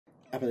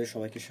আপনাদের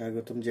সবাইকে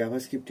স্বাগতম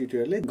জাভাস্ক্রিপ্ট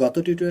টিউটোরিয়ালে। গত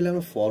টিউটোরিয়ালে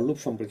আমরা ফর লুপ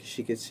সম্পর্কে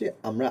শিখেছি,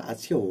 আমরা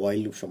আজকে হোয়াইল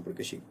লুপ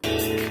সম্পর্কে শিখব।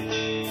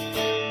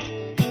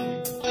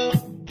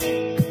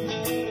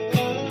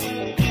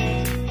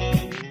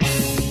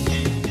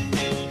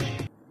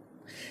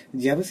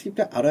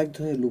 জাভাস্ক্রিপ্টে আরো এক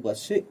ধরনের লুপ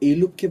আছে, এই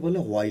লুপকে বলে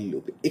হোয়াইল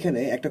লুপ। এখানে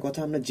একটা কথা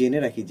আমরা জেনে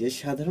রাখি যে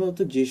সাধারণত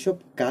যেসব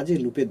কাজে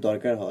লুপের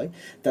দরকার হয়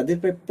তাদের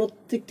প্রায়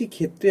প্রত্যেকটি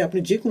ক্ষেত্রে আপনি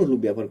যে কোনো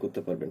লুপ ব্যবহার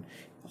করতে পারবেন।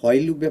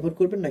 হোয়াইল লুপ ব্যবহার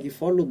করবেন নাকি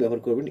ফর লুপ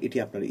ব্যবহার করবেন, এটি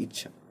আপনার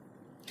ইচ্ছা।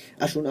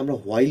 আসুন আমরা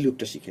হোয়াইল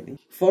লুপটা শিখে নিই।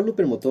 ফর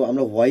লুপের মতো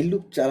আমরা হোয়াইল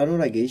লুপ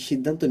চালানোর আগে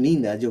সিদ্ধান্ত নিই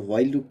না যে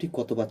হোয়াইল লুপটি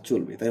কতবার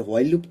চলবে, তাই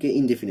হোয়াইল লুপকে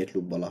ইনডেফিনিট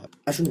লুপ বলা হয়।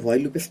 আসুন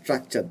হোয়াইল লুপের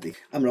স্ট্রাকচার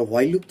দেখি। আমরা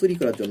হোয়াইল লুপ তৈরি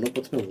করার জন্য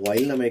প্রথমে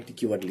হোয়াইল নামের একটি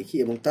কিওয়ার্ড লিখি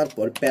এবং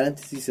তারপর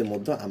প্যারেনথেসিসের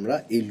মধ্যে আমরা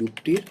এই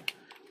লুপটির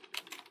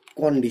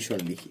কন্ডিশন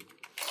লিখি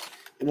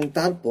এবং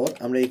তারপর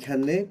আমরা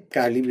এখানে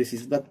কার্লি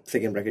ব্রেসিস বা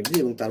সেকেন্ড ব্র্যাকেট দিই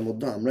এবং তার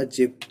মধ্যে আমরা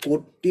যে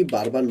কোডটি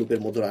বারবার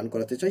লুপের মধ্যে রান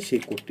করাতে চাই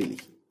সেই কোডটি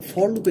লিখি।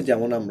 ফর লুপে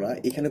যেমন আমরা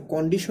এখানে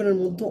কন্ডিশনের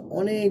মধ্যে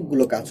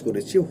অনেকগুলো কাজ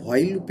করেছি,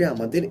 হোয়াইল লুপে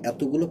আমাদের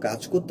এতগুলো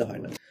কাজ করতে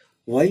হয় না।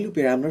 হোয়াইল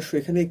লুপে আমরা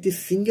এখানে একটি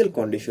সিঙ্গেল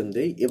কন্ডিশন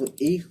দেই এবং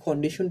এই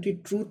কন্ডিশনটি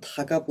ট্রু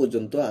থাকা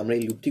পর্যন্ত আমরা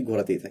এই লুপটি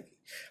ঘোরাতেই থাকি।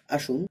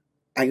 আসুন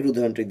আগের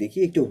উদাহরণটি দেখি।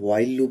 একটি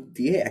হোয়াইল লুপ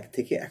দিয়ে 1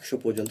 থেকে 100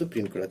 পর্যন্ত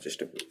প্রিন্ট করার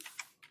চেষ্টা করি।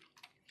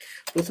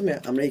 প্রথমে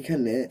আমরা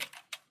এখানে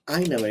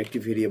আই নামের একটি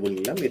ভেরিয়েবল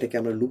নিলাম, এটাকে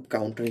আমরা লুপ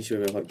কাউন্টার হিসেবে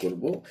ব্যবহার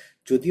করব,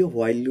 যদিও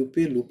হোয়াইল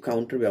লুপে লুপ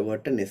কাউন্টার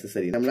ব্যবহারটা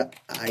নেসেসারি। আমরা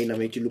আই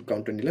নামে একটি লুপ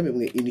কাউন্টার নিলাম এবং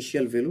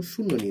ইনিশিয়াল ভ্যালু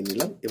 0 নিয়ে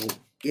নিলাম এবং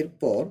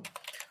এরপর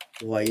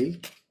হোয়াইল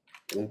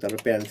এবং তারপর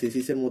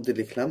প্যারেনথেসিসের মধ্যে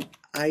লিখলাম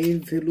আই এর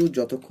ভ্যালু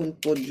যতক্ষণ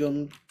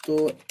পর্যন্ত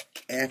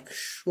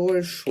 100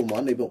 এর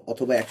সমান এবং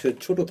অথবা 100 এর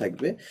ছোট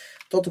থাকবে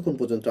ততক্ষণ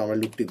পর্যন্ত আমরা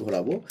লুপটি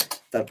ঘোরাবো।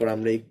 তারপর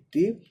আমরা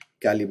একটি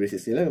কার্লি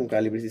ব্রেসিস নিলাম এবং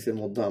কার্লি ব্রেসিসের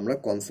মধ্যে আমরা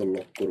কনসোল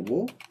লক করব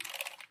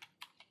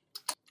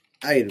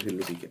আয়ের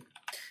ভ্যালুটিকে।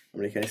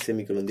 আমরা এখানে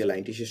সেমিকোলন দিয়ে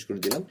লাইনটি শেষ করে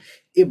দিলাম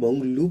এবং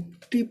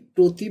লুপটি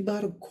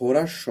প্রতিবার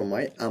ঘোরার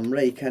সময় আমরা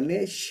এখানে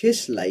শেষ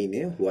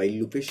লাইনে, হোয়াইল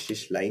লুপের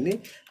শেষ লাইনে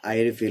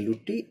আয়ের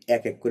ভ্যালুটি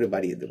এক এক করে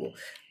বাড়িয়ে দেব।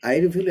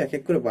 আয়ের ভ্যালু এক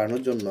এক করে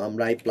বাড়ানোর জন্য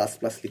আমরা আই প্লাস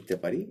প্লাস লিখতে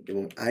পারি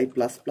এবং আই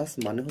প্লাস প্লাস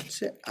মানে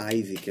হচ্ছে I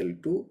is equal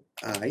to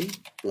I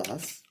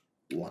plus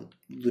 1,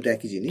 দুটো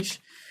একই জিনিস।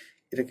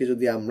 এটাকে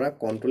যদি আমরা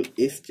কন্ট্রোল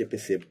এস চেপে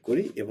সেভ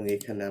করি এবং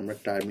এখানে আমরা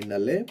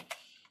টার্মিনালে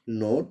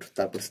নোট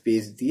তারপর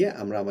স্পেস দিয়ে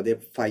আমরা আমাদের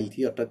ফাইলটি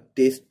অর্থাৎ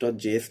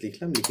test.js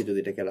লিখলাম, লিখে যদি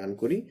এটাকে রান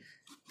করি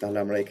তাহলে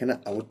আমরা এখানে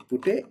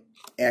আউটপুটে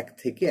 1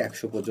 থেকে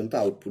 100 পর্যন্ত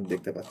আউটপুট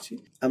দেখতে পাচ্ছি।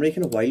 আমরা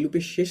এখানে হোয়াইল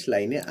লুপের শেষ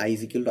লাইনে I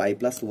is equal to I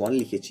plus 1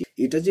 লিখেছি।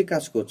 এটা যে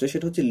কাজ করছে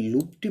সেটা হচ্ছে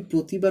লুপটি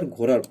প্রতিবার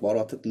ঘোরার পর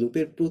অর্থাৎ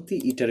লুপের প্রতি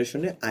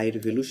ইটারেশনে আয়ের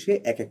ভ্যালু সে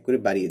এক এক করে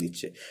বাড়িয়ে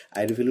দিচ্ছে।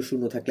 আয়ের ভ্যালু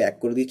 0 থাকলে 1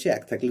 করে দিচ্ছে,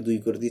 1 থাকলে 2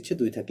 করে দিচ্ছে,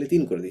 2 থাকলে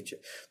 3 করে দিচ্ছে।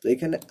 তো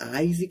এখানে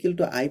I is equal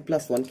to I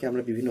plus 1 কে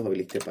আমরা বিভিন্নভাবে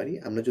লিখতে পারি।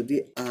 আমরা যদি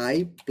আই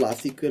প্লাস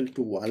ইকুয়াল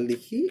টু 1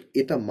 লিখি,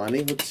 এটা মানে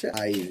হচ্ছে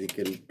I is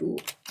equal to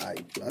I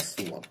plus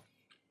 1।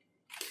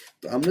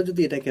 তো আমরা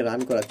যদি এটাকে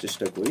রান করার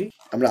চেষ্টা করি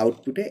আমরা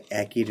আউটপুটে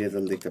একই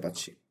রেজাল্ট দেখতে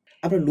পাচ্ছি।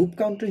 আমরা লুপ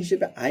কাউন্টার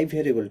হিসেবে আই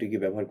ভ্যারিয়েবলটিকে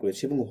ব্যবহার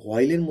করেছি এবং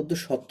হোয়াইলের মধ্যে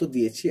শর্ত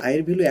দিয়েছি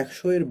আয়ের ভ্যালু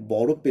 100 এর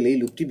বড় পেলেই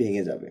লুপটি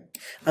ভেঙে যাবে।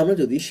 আমরা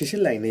যদি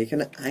শেষের লাইনে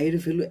এখানে আয়ের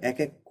ভ্যালু এক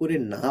এক করে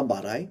না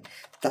বাড়াই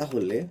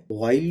তাহলে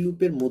হোয়াইল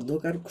লুপের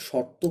মধ্যকার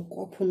শর্ত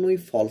কখনোই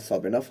ফলস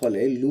হবে না, ফলে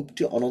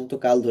লুপটি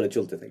অনন্তকাল ধরে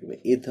চলতে থাকবে।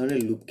 এই ধরনের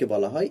লুপকে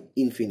বলা হয়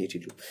ইনফিনিটি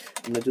লুপ।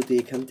 আমরা যদি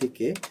এখান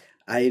থেকে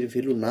আয়ের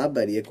ভ্যালু না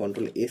বাড়িয়ে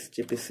কন্ট্রোল এস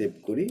চেপে সেভ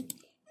করি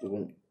এবং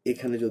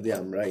এখানে যদি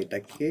আমরা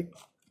এটাকে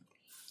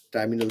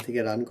টার্মিনাল থেকে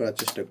রান করার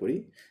চেষ্টা করি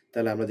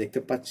তাহলে আমরা দেখতে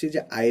পাচ্ছি যে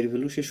আয়ের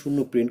ভ্যালু সে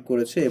 0 প্রিন্ট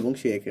করেছে এবং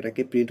সে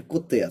এটাকে প্রিন্ট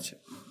করতেই আছে।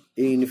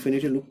 এই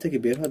ইনফিনিটি লুপ থেকে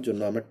বের হওয়ার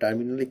জন্য আমরা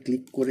টার্মিনালে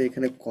ক্লিক করে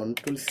এখানে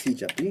কন্ট্রোল সি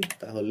চাপি,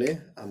 তাহলে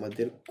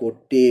আমাদের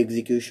কোডটি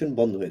এক্সিকিউশন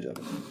বন্ধ হয়ে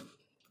যাবে।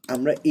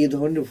 আমরা এই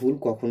ধরনের ভুল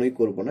কখনোই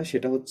করব না,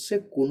 সেটা হচ্ছে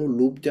কোনো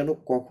লুপ যেন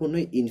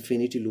কখনোই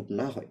ইনফিনিটি লুপ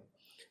না হয়।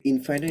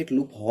 ইনফাইনাইট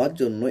লুপ হওয়ার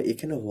জন্য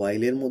এখানে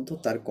হোয়াইলের মধ্যে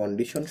তার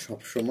কন্ডিশন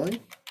সবসময়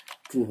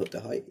ট্রু হতে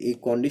হয়। এই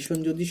কন্ডিশন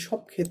যদি সব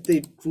ক্ষেত্রে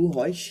ট্রু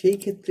হয় সেই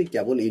ক্ষেত্রে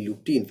কেবল এই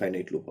লুপটি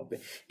ইনফাইনাইট লুপ হবে।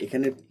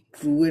 এখানে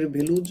ট্রু এর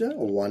ভ্যালু যা,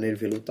 1 এর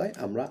ভ্যালু তাই,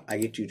 আমরা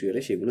আগের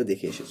টিউটোরিয়ালে সেগুলো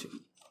দেখে এসেছি।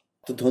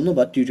 তো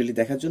ধন্যবাদ টিউটোরিয়ালটি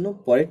দেখার জন্য।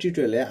 পরের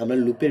টিউটোরিয়ালে আমরা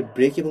লুপের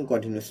ব্রেক এবং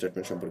কন্টিনিউ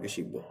স্টেটমেন্ট সম্পর্কে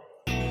শিখব।